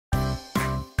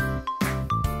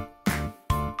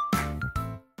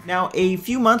Now, a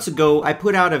few months ago, I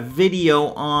put out a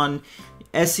video on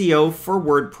SEO for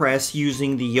WordPress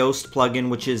using the Yoast plugin,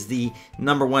 which is the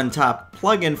 #1 top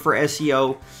plugin for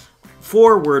SEO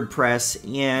for WordPress.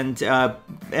 And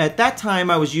at that time,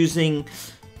 I was using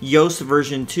Yoast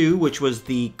version 2, which was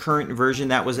the current version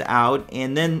that was out.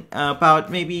 And then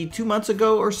about maybe 2 months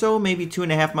ago or so, maybe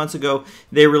 2.5 months ago,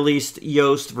 they released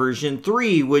Yoast version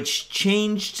 3, which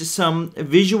changed some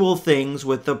visual things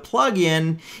with the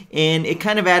plugin, and it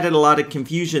kind of added a lot of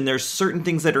confusion. There's certain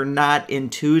things that are not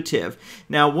intuitive.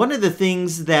 Now, one of the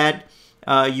things that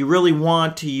you really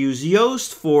want to use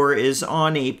Yoast for is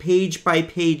on a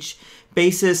page-by-page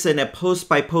basis and a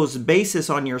post-by-post basis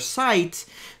on your site,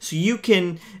 so you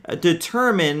can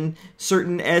determine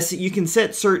certain you can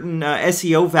set certain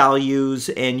SEO values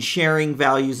and sharing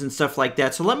values and stuff like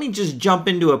that. So let me just jump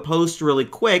into a post really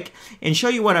quick and show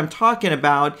you what I'm talking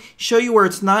about, show you where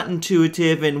it's not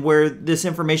intuitive and where this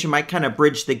information might kind of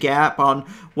bridge the gap on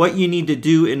what you need to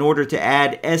do in order to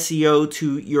add SEO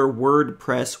to your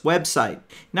WordPress website.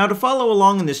 Now, to follow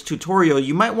along in this tutorial,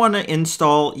 you might want to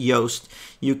install Yoast.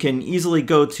 You can easily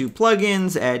go to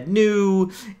plugins, add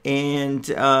new, and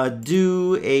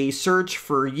do a search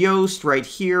for Yoast right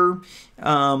here.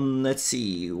 Let's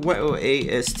see,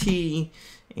 Y-O-A-S-T,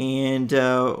 and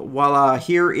voila,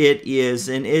 here it is.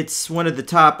 And it's one of the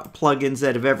top plugins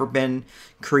that have ever been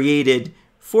created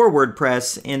for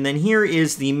WordPress. And then here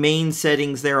is the main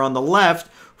settings there on the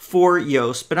left for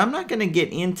Yoast, but I'm not going to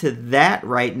get into that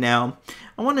right now.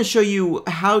 I want to show you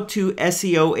how to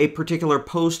SEO a particular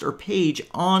post or page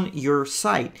on your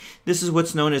site. This is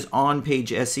what's known as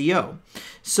on-page SEO.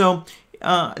 So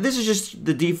this is just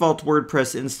the default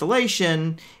WordPress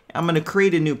installation. I'm going to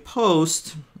create a new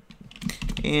post,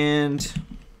 and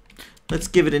let's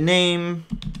give it a name.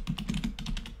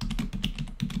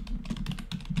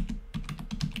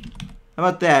 How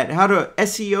about that? How to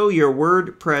SEO your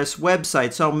WordPress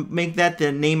website. So I'll make that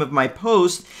the name of my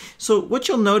post. So what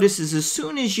you'll notice is as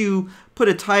soon as you put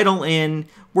a title in,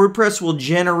 WordPress will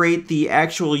generate the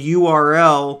actual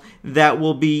URL that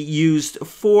will be used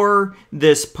for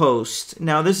this post.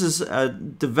 Now, this is a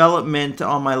development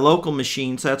on my local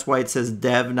machine, so that's why it says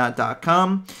dev, not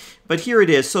 .com. But here it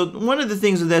is. So one of the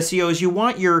things with SEO is you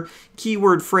want your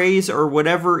keyword phrase, or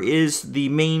whatever is the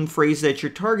main phrase that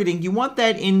you're targeting, you want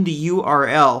that in the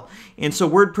URL. And so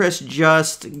WordPress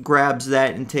just grabs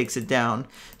that and takes it down.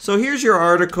 So here's your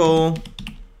article.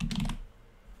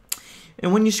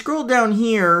 And when you scroll down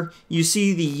here, you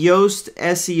see the Yoast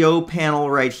SEO panel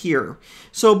right here.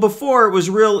 So before, it was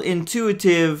real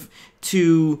intuitive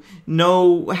to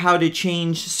know how to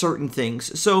change certain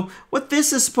things. So what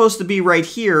this is supposed to be right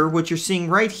here, what you're seeing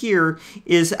right here,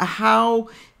 is how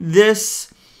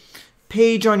this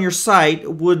page on your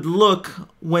site would look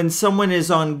when someone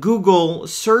is on Google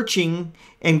searching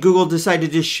and Google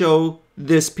decided to show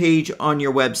this page on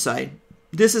your website.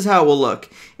 This is how it will look.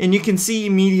 And you can see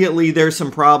immediately there's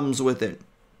some problems with it.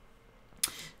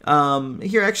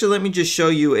 Here, actually, let me just show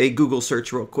you a Google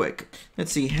search real quick.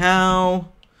 Let's see, how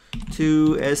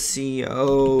to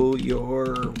SEO your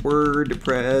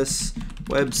WordPress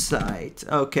website.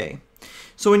 Okay.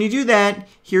 So when you do that,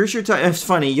 here's your title. It's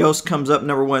funny, Yoast comes up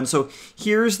 #1. So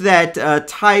here's that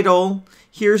title,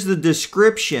 here's the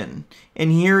description, and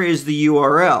here is the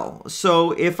URL.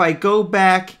 So if I go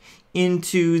back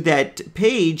into that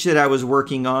page that I was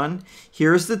working on,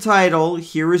 here's the title,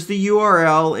 here is the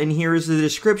URL, and here is the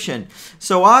description.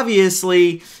 So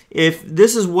obviously, if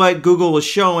this is what Google was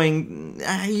showing,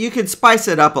 you could spice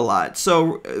it up a lot.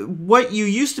 So what you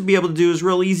used to be able to do is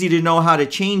real easy to know how to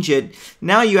change it.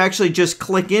 Now you actually just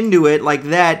click into it like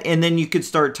that, and then you could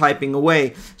start typing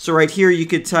away. So right here you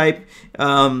could type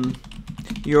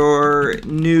your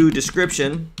new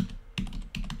description.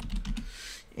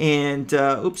 And,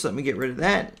 oops, let me get rid of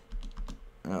that.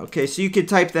 Okay, so you could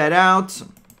type that out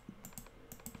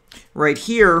right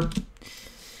here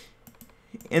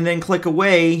and then click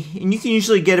away. And you can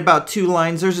usually get about 2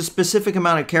 lines. There's a specific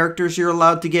amount of characters you're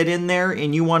allowed to get in there,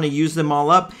 and you want to use them all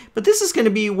up. But this is going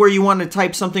to be where you want to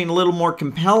type something a little more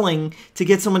compelling to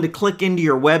get someone to click into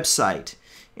your website.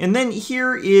 And then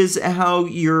here is how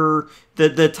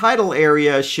the title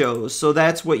area shows. So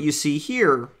that's what you see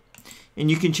here. And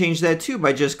you can change that too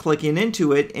by just clicking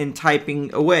into it and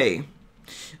typing away.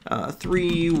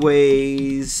 3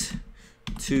 ways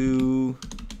to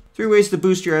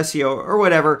boost your SEO, or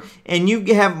whatever. And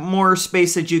you have more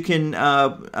space that you can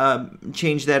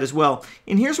change that as well.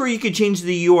 And here's where you could change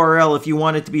the URL if you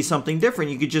want it to be something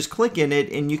different. You could just click in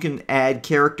it and you can add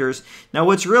characters. Now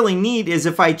what's really neat is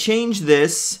if I change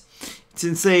this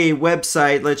to say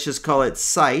website, let's just call it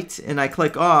site, and I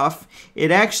click off,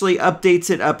 it actually updates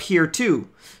it up here too.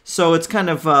 So it's kind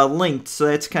of linked, so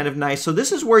that's kind of nice. So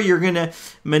this is where you're going to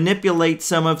manipulate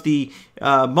some of the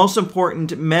most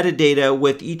important metadata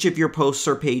with each of your posts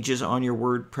or pages on your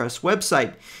WordPress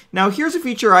website. Now here's a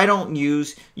feature I don't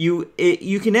use. You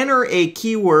can enter a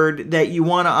keyword that you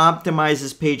want to optimize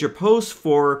this page or post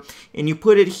for, and you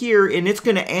put it here, and it's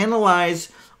going to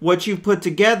analyze what you've put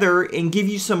together and give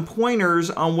you some pointers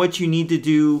on what you need to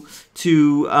do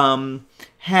to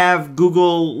have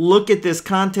Google look at this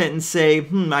content and say,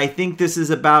 I think this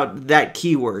is about that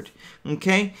keyword.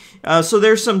 Okay, so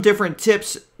there's some different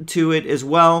tips to it as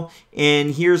well,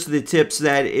 and here's the tips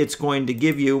that it's going to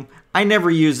give you. I never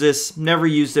use this, never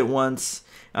used it once,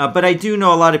 but I do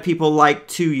know a lot of people like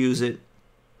to use it.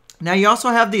 Now you also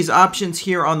have these options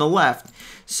here on the left.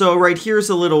 So right here's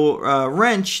a little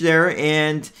wrench there,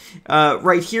 and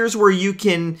right here's where you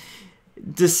can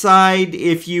decide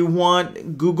if you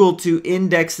want Google to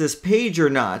index this page or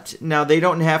not. Now they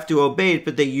don't have to obey it,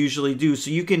 but they usually do.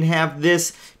 So you can have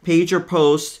this page or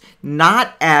post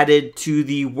not added to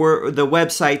the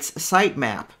website's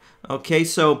sitemap. Okay,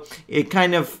 so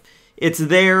it's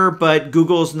there, but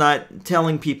Google's not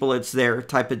telling people it's there,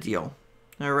 type of deal.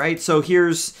 All right, so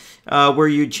here's where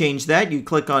you change that. You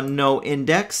click on no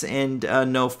index and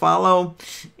no follow,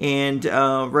 and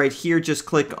right here just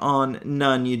click on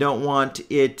none. You don't want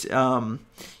it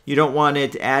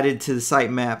added to the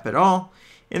sitemap at all.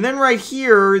 And then right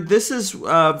here, this is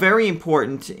very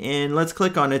important, and let's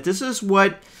click on it. This is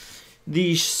what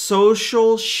the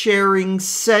social sharing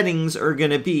settings are going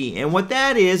to be, and what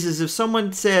that is if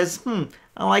someone says,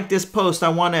 I like this post, I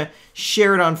want to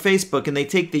share it on Facebook, and they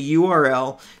take the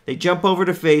URL, they jump over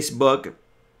to Facebook,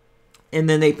 and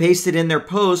then they paste it in their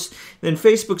post, then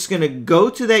Facebook's going to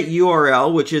go to that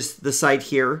URL, which is the site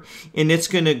here, and it's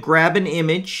going to grab an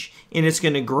image, and it's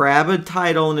going to grab a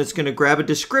title, and it's going to grab a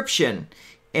description.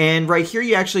 And right here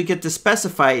you actually get to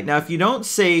specify it. Now if you don't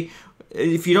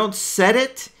set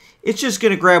it, it's just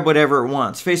going to grab whatever it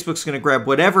wants. Facebook's going to grab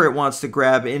whatever it wants to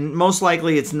grab, and most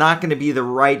likely it's not going to be the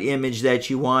right image that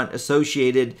you want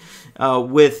associated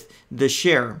with the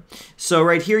share. So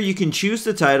right here you can choose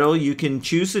the title, you can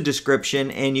choose the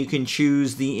description, and you can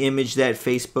choose the image that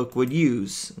Facebook would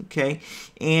use. Okay,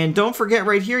 and don't forget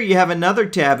right here you have another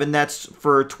tab, and that's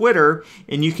for Twitter,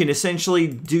 and you can essentially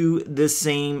do the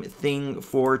same thing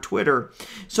for Twitter.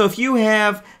 So if you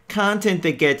have content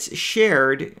that gets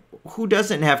shared, who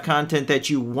doesn't have content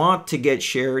that you want to get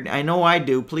shared? I know I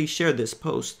do. Please share this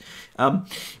post.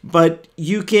 But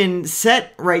you can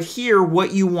set right here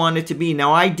what you want it to be.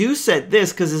 Now, I do set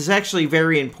this because it's actually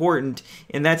very important,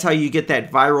 and that's how you get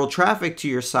that viral traffic to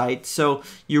your site. So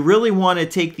you really want to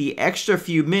take the extra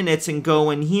few minutes and go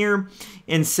in here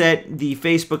and set the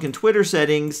Facebook and Twitter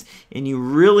settings, and you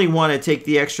really want to take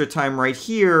the extra time right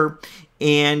here,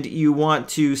 and you want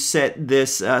to set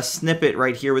this snippet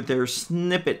right here with their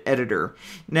snippet editor.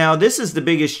 Now, this is the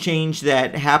biggest change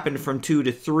that happened from 2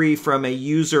 to 3 from a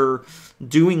user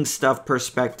doing stuff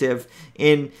perspective.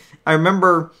 And I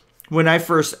remember when I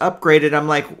first upgraded, I'm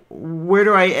like, where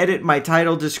do I edit my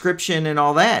title, description, and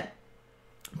all that?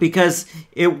 Because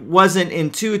it wasn't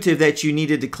intuitive that you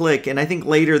needed to click. And I think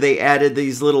later they added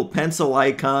these little pencil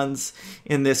icons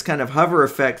in this kind of hover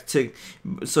effect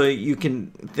so you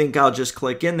can think I'll just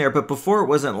click in there. But before it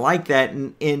wasn't like that.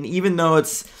 And even though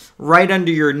it's right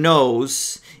under your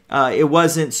nose, it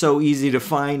wasn't so easy to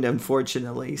find,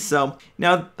 unfortunately. So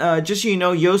now, just so you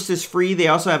know, Yoast is free. They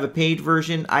also have a paid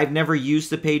version. I've never used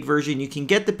the paid version. You can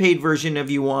get the paid version if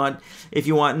you want,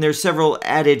 and there's several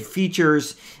added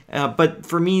features. But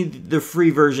for me, the free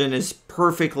version is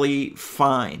perfectly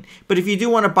fine. But if you do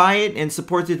want to buy it and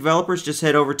support the developers, just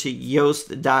head over to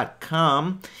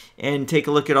Yoast.com and take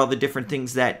a look at all the different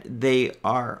things that they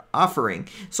are offering.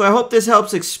 So I hope this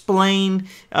helps explain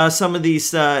some of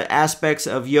these aspects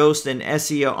of Yoast and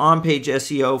SEO, on-page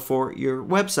SEO for your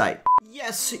website.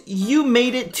 Yes, you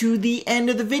made it to the end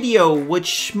of the video,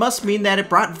 which must mean that it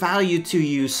brought value to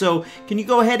you. So can you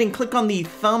go ahead and click on the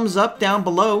thumbs up down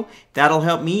below? That'll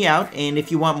help me out. And if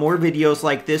you want more videos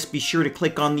like this, be sure to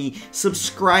click on the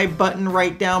subscribe button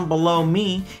right down below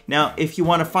me. Now, if you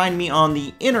want to find me on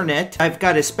the internet, I've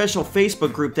got a special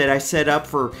Facebook group that I set up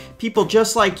for people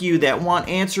just like you that want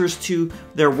answers to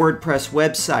their WordPress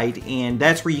website. And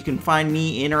that's where you can find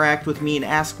me, interact with me, and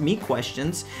ask me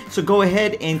questions. So go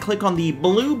ahead and click on the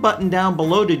blue button down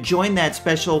below to join that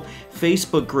special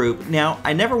Facebook group. Now,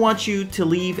 I never want you to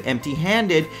leave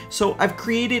empty-handed, so I've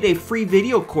created a free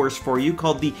video course for you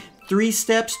called the 3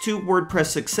 steps to WordPress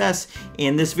success.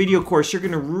 In this video course, you're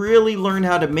going to really learn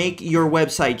how to make your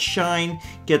website shine,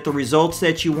 get the results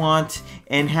that you want,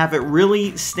 and have it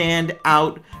really stand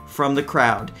out from the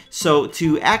crowd. So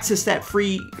to access that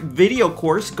free video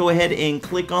course, go ahead and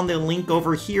click on the link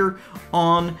over here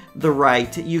on the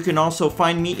right. You can also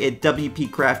find me at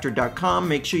WPCrafter.com.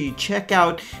 Make sure you check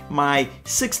out my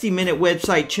 60-minute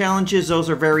website challenges. Those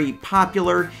are very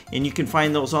popular, and you can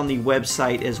find those on the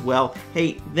website as well.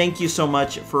 Hey, thank you so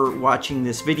much for watching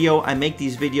this video. I make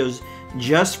these videos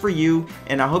just for you,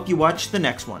 and I hope you watch the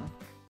next one.